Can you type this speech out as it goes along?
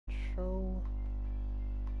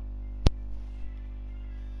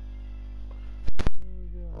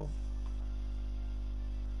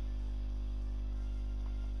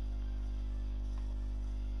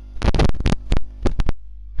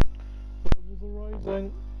the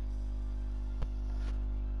rising.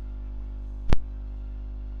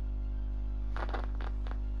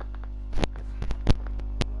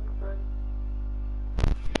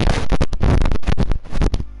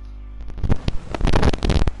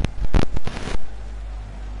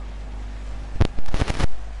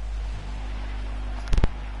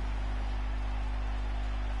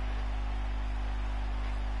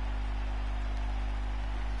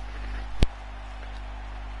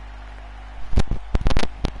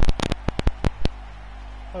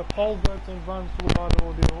 I apologize in advance for the bad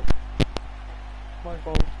audio. My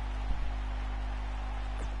fault.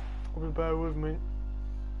 Hope you bear with me.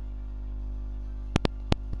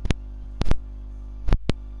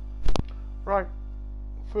 Right.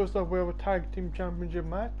 First up we have a tag team championship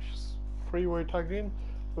match. Three-way tag team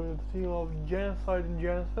with the team of Genocide and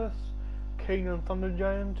Genesis, Kane and Thunder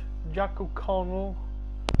Giant, Jack O'Connell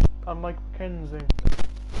and Mike McKenzie.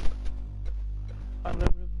 And then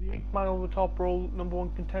we have the 8th man over the top roll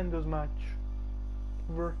 #1 contenders match.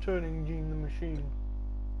 Returning Gene the Machine.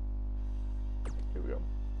 Here we go.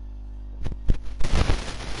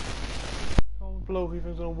 Comment below who you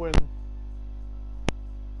think's gonna win.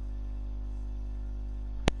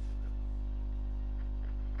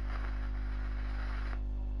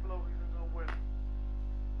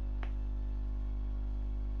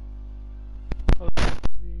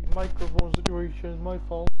 The microphone situation is my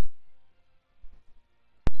fault.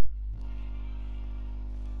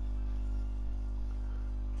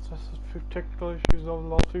 Just a few technical issues over the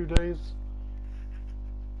last few days.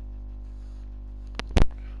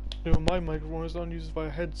 You know, my microphone is not used via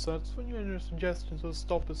headsets. When you have any suggestions to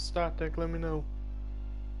stop the static, let me know.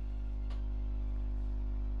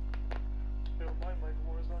 You know, my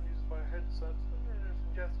microphone is not used via headsets. When you have any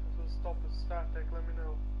suggestions to stop the static, let me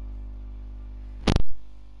know.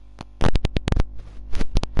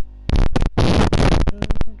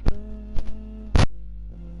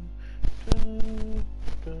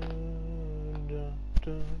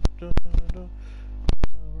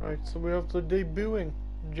 Alright, so we have the debuting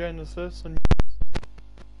Genesis and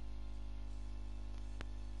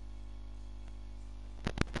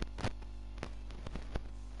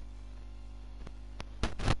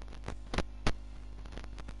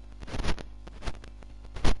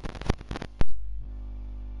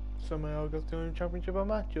somehow got the only championship of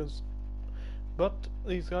matches. But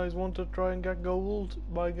these guys want to try and get gold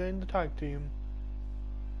by getting the tag team.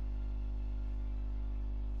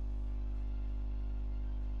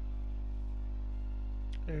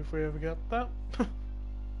 If we ever get that.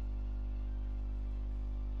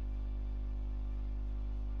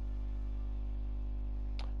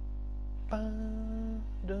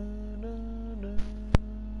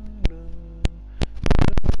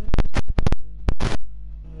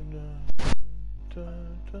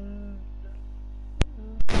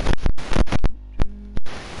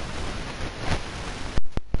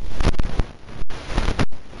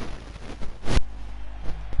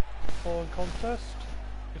 Following contest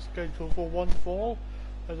is scheduled for one fall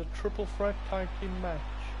as a triple threat tag team match.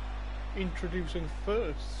 Introducing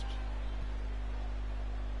first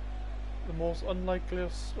the most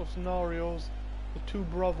unlikeliest of scenarios, the two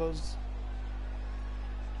brothers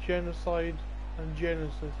Genocide and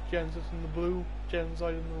Genesis. Genesis in the blue,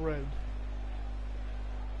 Genocide in the red.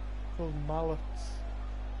 Those mallets.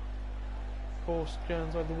 Of course,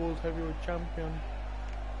 Genocide the world heavyweight champion.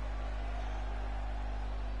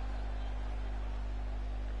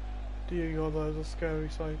 Dear God, that is a scary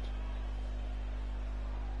sight.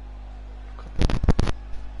 Look at them,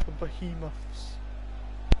 the behemoths.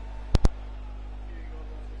 Dear God,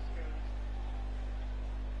 that is a scary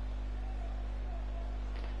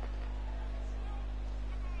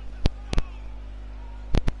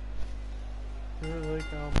sight. Here they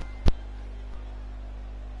come.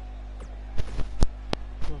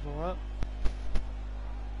 Look at that.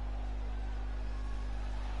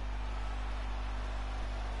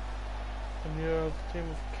 And you have the team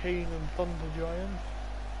of Kane and Thunder Giant.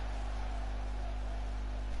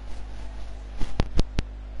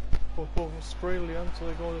 Both Australian, so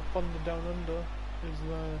they call it Thunder Down Under is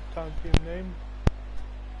the tag team name.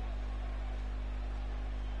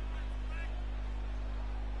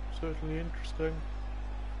 Certainly interesting.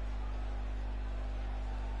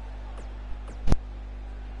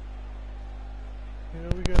 Here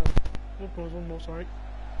we go. Look, there's one more, sorry.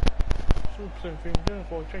 Super thing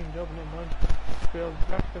for a change up, never mind. We have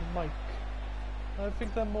Jack and Mike. I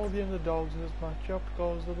think they're more the underdogs in this matchup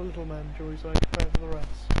because they're the little men, shall we say, compared to the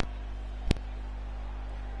rest.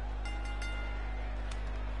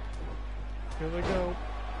 Here they go.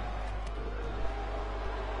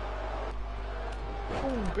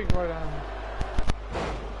 Oh, big right hand.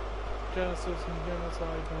 Genesis and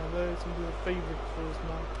Genocide now. There's some of the favourites for us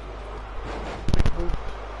now. Big boot.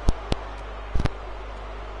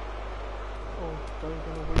 Oh, they're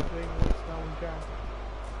gonna wait this now and Jack.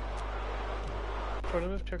 Right,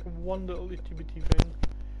 let's check one little itty bitty thing.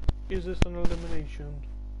 Is this an elimination?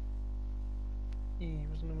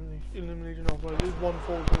 Was an elimination of right, there's one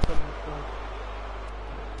fall to the next one.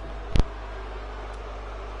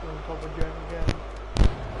 On top of Jen again.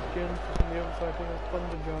 Jen from the other side, I think that's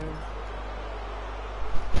Thunder Giant.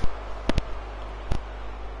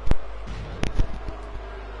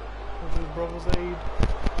 With his brother's aid.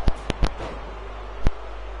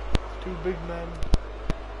 Two big men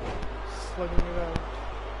slugging it out.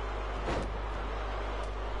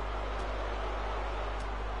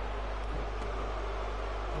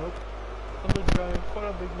 Nope. Thunder Giant, quite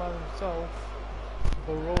a big man himself.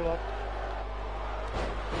 Will roll up.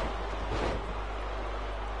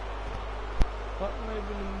 That may have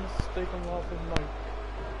been a mistake on behalf of Mike.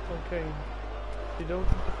 Okay. You don't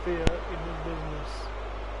interfere in his business.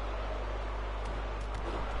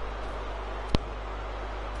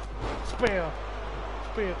 Spear!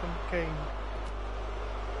 Spear from Kane.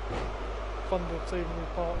 Thunder saving his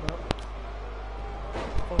partner.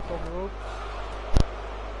 Bounce on the ropes.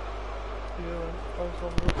 Bounce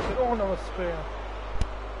on the ropes. Oh no, a spear!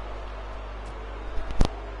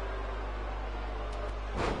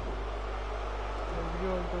 There we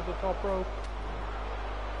go, into the top rope.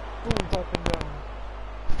 Boom, dropping down.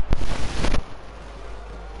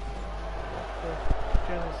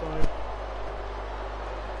 Genocide.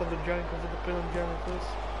 The Giant comes with the pin on Genesis.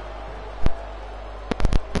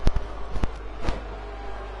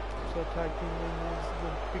 So tag team win is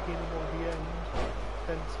the beginning of the end.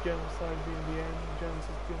 Hence Genocide being the end,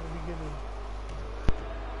 Genesis being the beginning.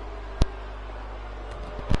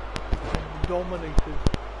 And dominated.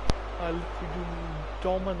 I literally do mean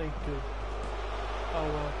dominated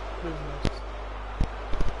our business.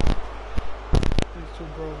 These two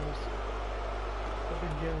brothers. Of the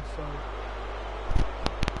Genocide.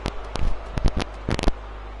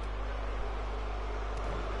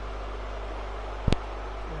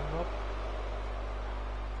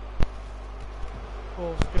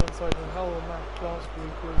 Well, Genocide and hell of a match last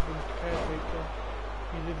week with the Caretaker.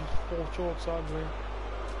 He didn't fall short, sadly.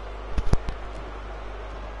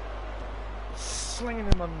 Slinging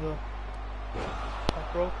him under.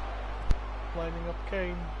 Top rope. Lining up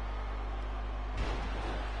Kane.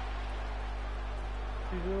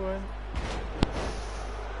 What's he doing?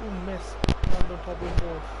 Ooh, missed. Land on top of him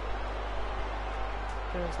both.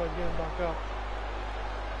 Genocide getting back up.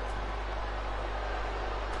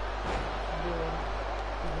 What's he doing?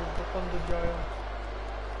 With the Thunder Giant.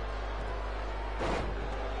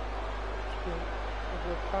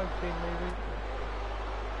 With a tag team maybe.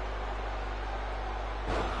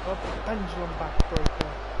 Up pendulum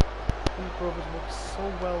backbreaker. These brothers work so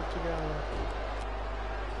well together.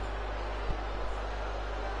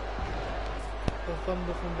 The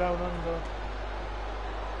Thunder from down under.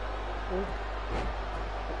 Oh.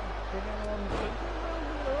 Taking on.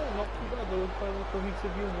 No, not too bad. They look quite a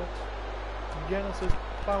cohesive unit. Genesis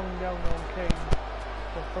plowing down on Kane.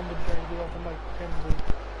 The Thunder Giant goes on to Mike McKenzie.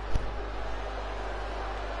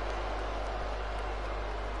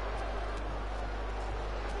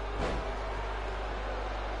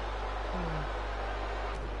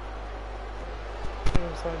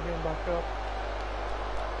 Genocide getting back up.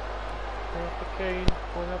 Going up to Kane.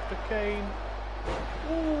 Going up to Kane.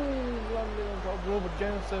 Ooh, landing on top of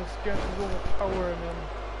Genesis. Genesis overpowering him.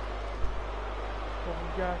 Over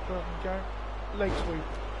Jack. Leg sweep.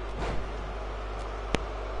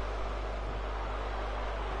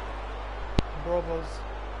 Brothers.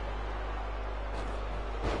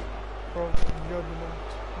 Judgment.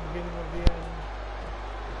 Beginning of the end.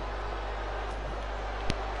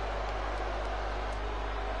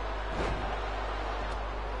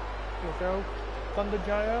 Look out. Thunder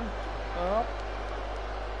Giant. Up.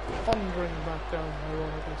 Thundering back down,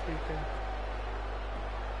 ironically speaking.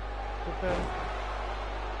 But then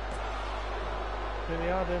they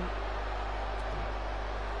had him.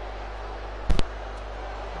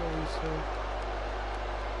 Very safe.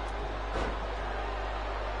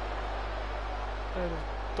 That is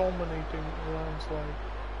dominating the landslide.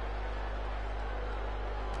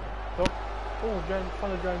 Look. Oh,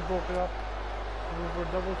 Thunder Giant broke it up. Over a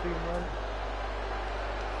double team, man.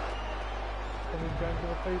 Thunder Giant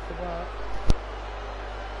gonna pay for that.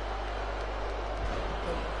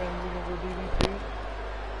 Defending over DDT.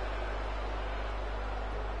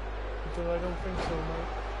 Because I don't think so,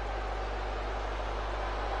 mate.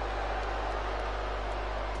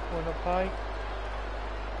 One up high.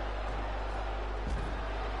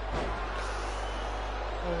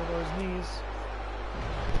 over those knees.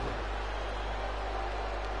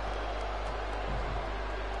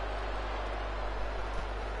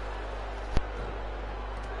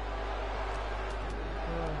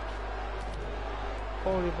 Right.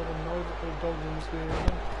 Probably a bit annoyed that the dogs in this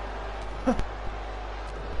vehicle.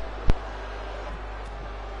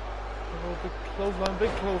 Big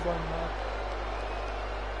clothesline now.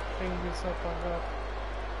 King gets up back up.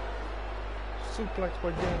 Suplex by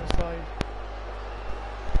Genocide.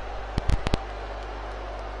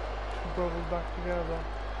 Two brothers back together.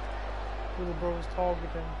 Who the brothers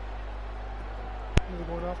targeting. They're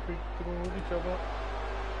going after they're going with each other.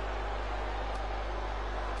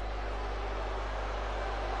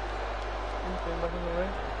 Okay, back in the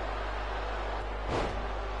ring.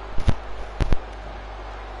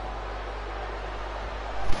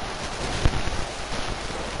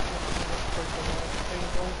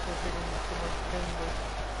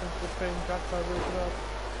 Jack by waking up.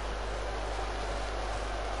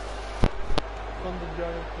 Thunder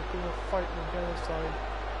Giant is doing a fight with Genocide.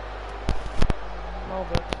 Now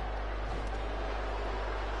that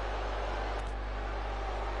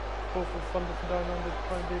both of Thunder for down under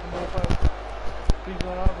try and take them both out. He's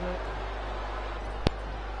not having it.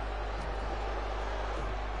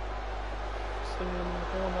 Slinging them in the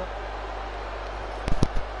corner.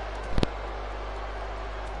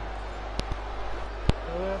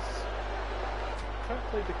 Yes. Can't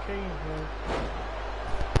play the cane here.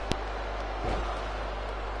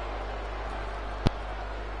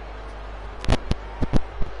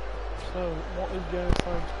 So, what is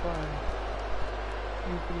Genocide's plan?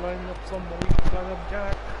 You can line up someone, you can line up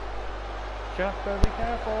Jack. Jack, better be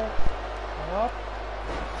careful. Up.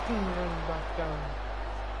 And back down.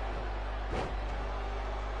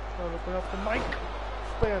 So, looking up to Mike.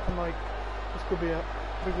 Spare to Mike. This could be it.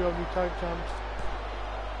 Big W tag champs.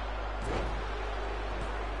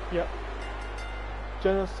 Yep.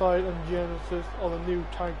 Genocide and Genesis are the new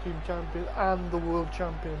tag team champions and the world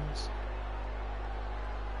champions.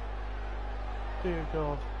 Dear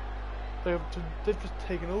God. They've just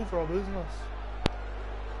taken over our business.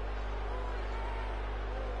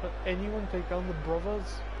 Let anyone take down the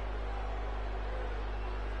brothers?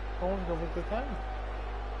 I want to go with the time.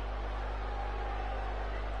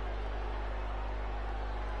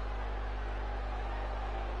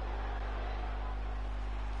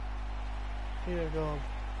 Dear God.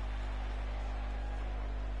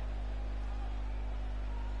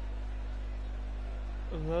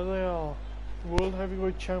 And there they are. World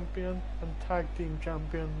Heavyweight Champion and Tag Team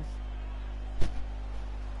Champions.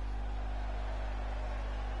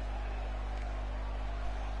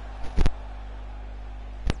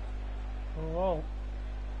 Oh wow.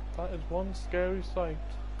 That is one scary sight.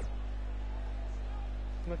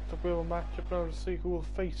 Next up we have a matchup now to see who will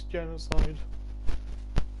face Genocide.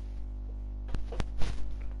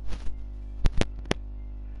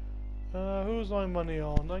 Who's my money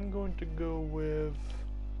on? I'm going to go with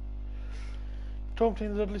Top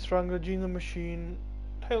Team, Dudley Strangler, Gene the Machine.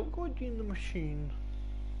 Hell, go with Gene the Machine.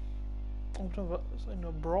 I'm talking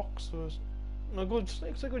about Brock's first. No, go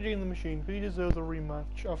stick with Gene the Machine because he deserves a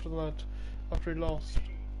rematch after that, after he lost.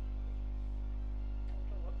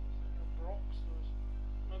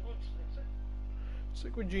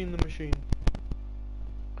 Stick with Gene the Machine.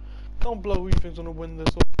 Can't blow who you think's gonna win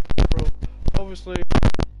this, bro. Obviously,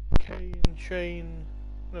 Kane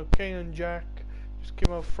and Jack just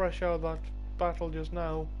came out fresh out of that battle just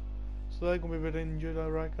now, so they're gonna be a bit injured, I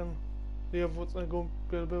reckon. The other ones are going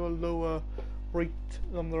to be a bit of a lower rate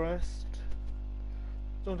than the rest.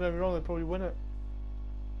 Don't get me wrong, they'll probably win it.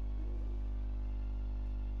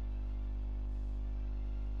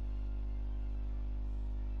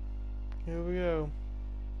 Here we go.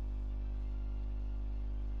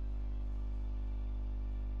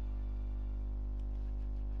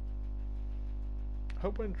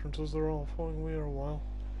 Hope entrances are all following me a while.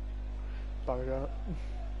 Sorry about it.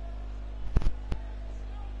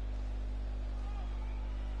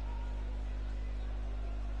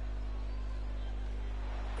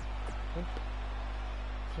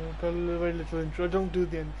 So very little intro. I don't do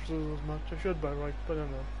the entrances as much. I should by right, but I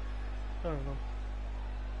don't know. I don't know.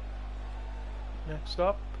 Next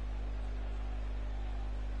up.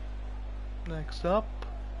 Next up.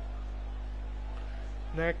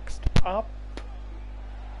 Next up.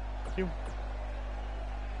 You.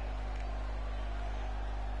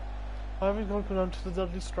 I'm going to come down to the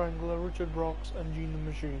Dudley Strangler, Richard Rocks, and Gene the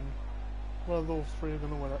Machine. One of those three are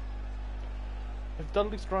going to win it. If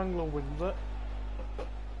Dudley Strangler wins it,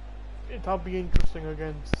 it'll be interesting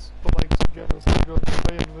against the likes of Genocide,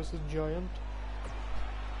 Giant versus Giant.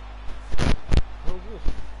 What is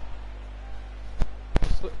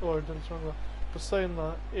this? or Deadly Strangler, but saying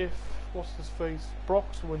that if what's his face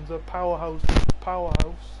Brox wins a powerhouse,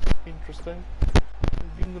 interesting.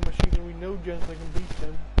 Being the Machine, we know Jensen can beat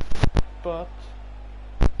him, but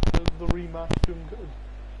the rematch doing good.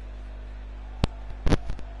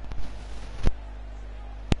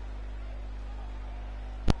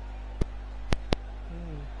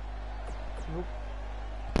 Nope.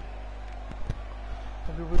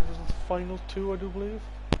 I do believe this is the final two, I do believe.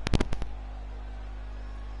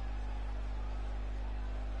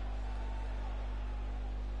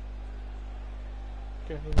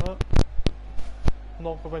 Okay, that.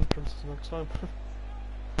 Knock of entrances next time.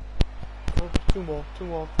 Oh, two more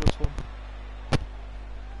for this one.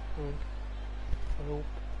 I hope.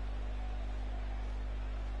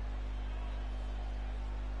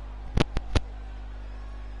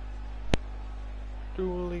 Do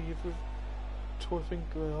believe I think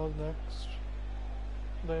they are next.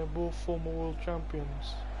 They are both former world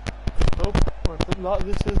champions. Nope. Right,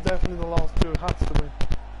 this is definitely the last two. It has to be.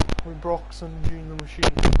 With Brox and Gene the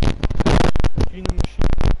Machine. Gene the Machine.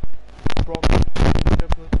 Brox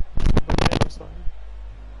definitely on the other side.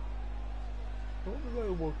 I wonder if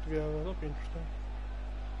they'll work together. That'll be interesting.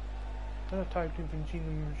 And a tag team between Gene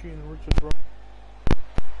the Machine and Richard Brox.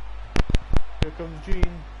 Here comes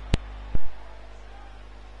Gene.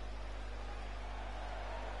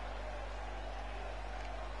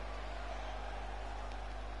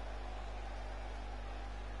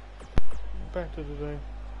 Back to today.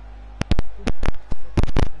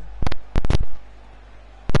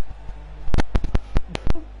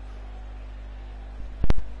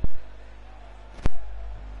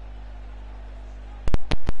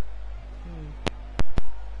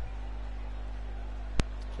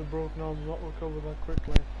 So broken arms not recover that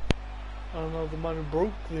quickly. I don't know, the man who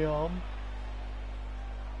broke the arm.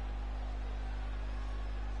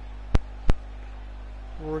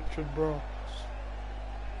 Richard Brox,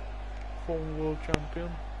 former world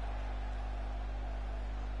champion.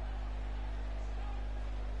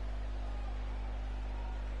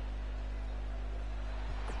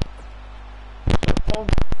 So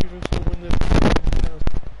even still win this.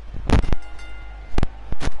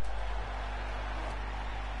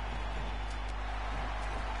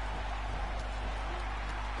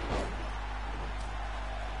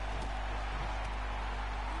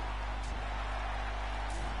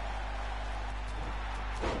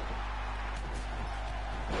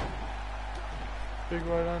 Big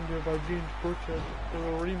right hand here by Gene Butcher for a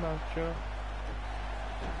rematch here.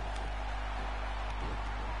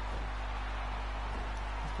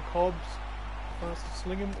 Mr. Cobbs has to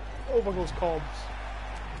sling him. Over goes Cobbs.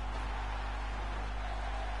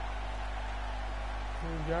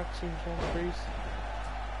 Jack seems on face.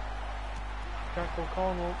 Jack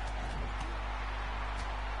O'Connell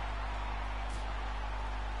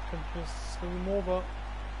can just sling him over.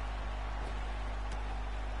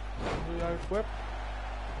 The Irish whip.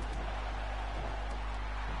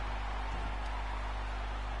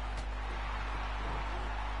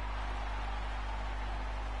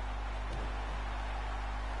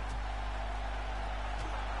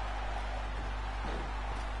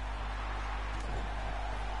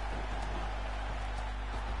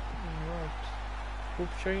 Hook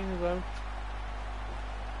chain is out.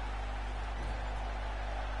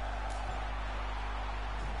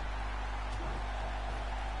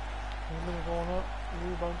 I'm gonna go on up,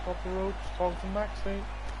 rebound top the ropes, talk to Maxie.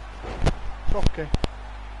 Okay.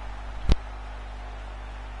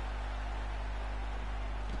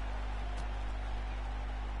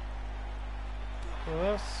 So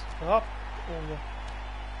this, up, over.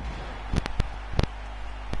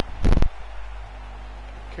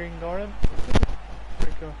 King Garden. There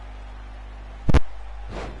we go.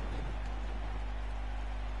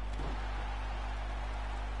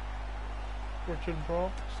 Richard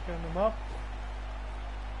Brox, getting him up.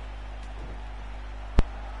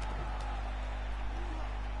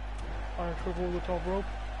 Irish whip over the top rope.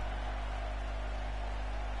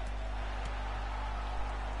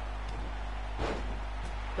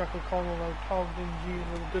 Jack O'Connell now targeting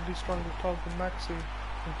Gene with a deadly strong targeting Maxie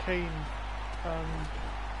and Kane and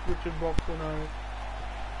Richard Brox are now.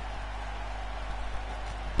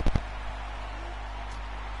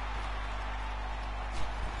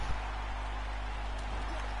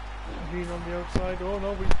 Gene on the outside. Oh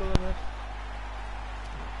no, we still in it.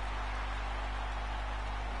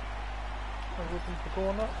 I'm looking for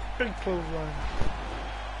corner. Big clothesline.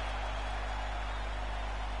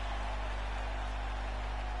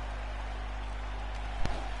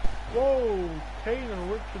 Whoa! Kane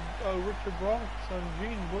and Richard Brox and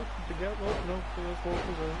Gene working together. Oh no, so that's what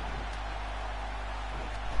was out.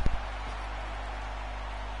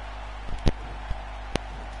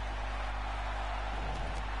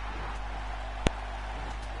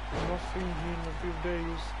 seen Gene in a few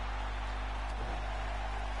days.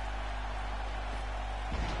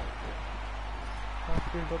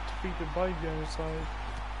 After he got defeated by Genocide.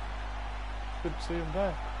 Good to see him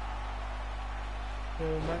back.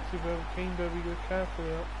 Maxi very keen, very good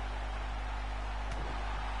carefully up.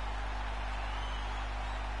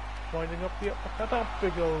 Winding up the uppercut, up he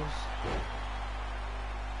goes.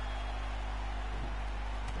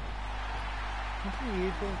 I think the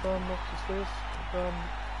Adrian gone knocked his face,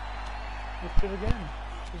 lifted again,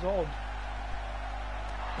 which is odd.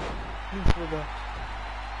 Needs for that.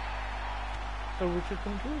 So Richard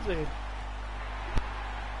comes to his aid.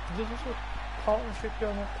 This is a partnership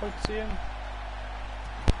you're not quite seeing.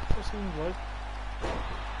 It seems like.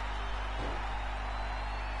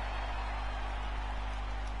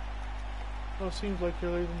 Well, it seems like here,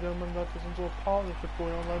 ladies and gentlemen, that there's some sort of partnership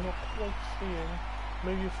going on. I'm not quite seeing.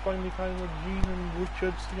 Maybe it's finally kind of like Gene and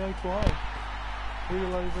Richard see eye to eye.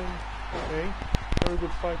 Realizing, okay, they're a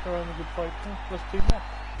good fighter, I'm a good fighter, let's team up.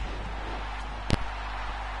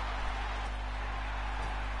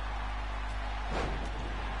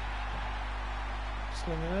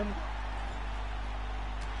 Slinging in.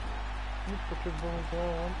 Richard going to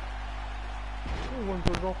on. Going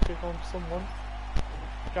to drop kick on someone.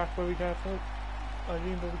 Jack very careful.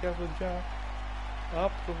 Gene very careful with Jack.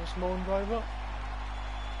 Up to the Samoan driver.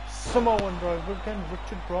 Samoan driver again,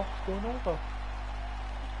 Richard Brock's going over.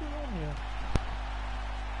 What's going on here?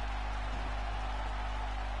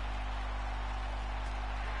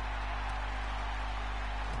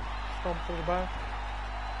 Stomp to the back.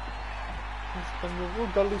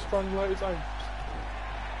 Oh, Gully Strangler is out.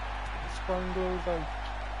 Strangler is out.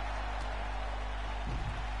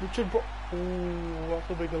 Richard Brock. Oh, that's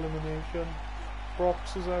a big elimination.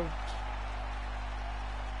 Brock's is out.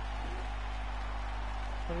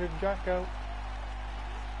 And get Jack out.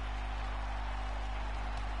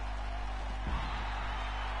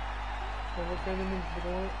 Overcoming into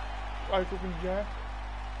the out looking Jack.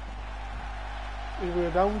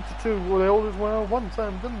 We're down to 2. Well, they always went out one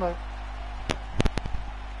time, didn't they?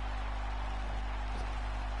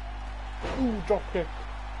 Ooh, drop kick.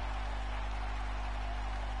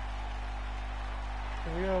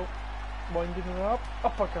 Here we go. Winding it up.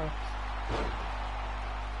 Uppercut.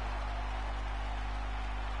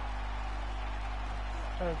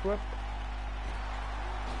 Whip.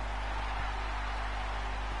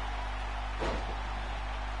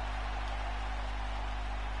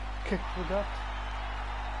 Kick with that.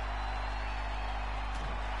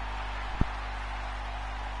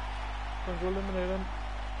 Going to eliminate him.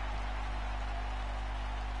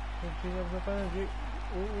 He has enough energy.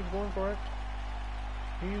 Oh, he's going for it.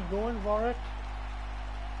 He's going for it.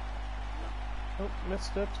 Oh,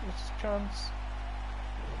 missed it. Missed his chance.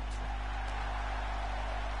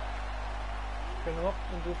 Bring him up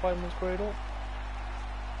into the fireman's cradle.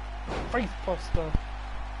 Face buster.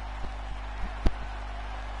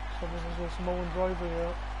 Someone's a Samoan driver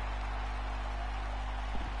here.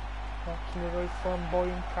 Acting a very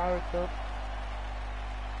flamboyant character.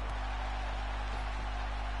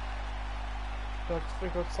 Like to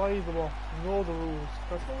think outside the box, know the rules.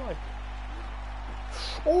 That's what I like.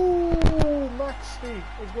 Oh, Maxi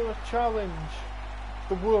is going to challenge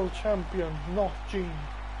the world champion, not Gene.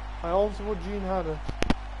 I also would Gene had it.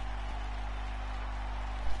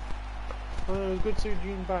 It was good to see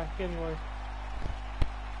Gene back anyway.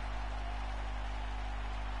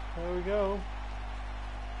 There we go.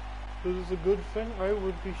 This is a good thing. I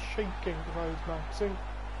would be shaking if I was Maxi.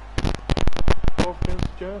 Go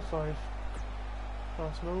against Genocide.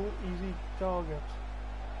 That's no easy target.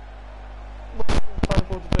 Time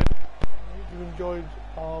for today. If you enjoyed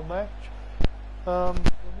our match. The new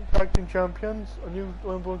tag team champions, a new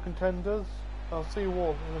 #1 contenders. I'll see you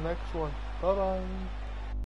all in the next one. Bye bye.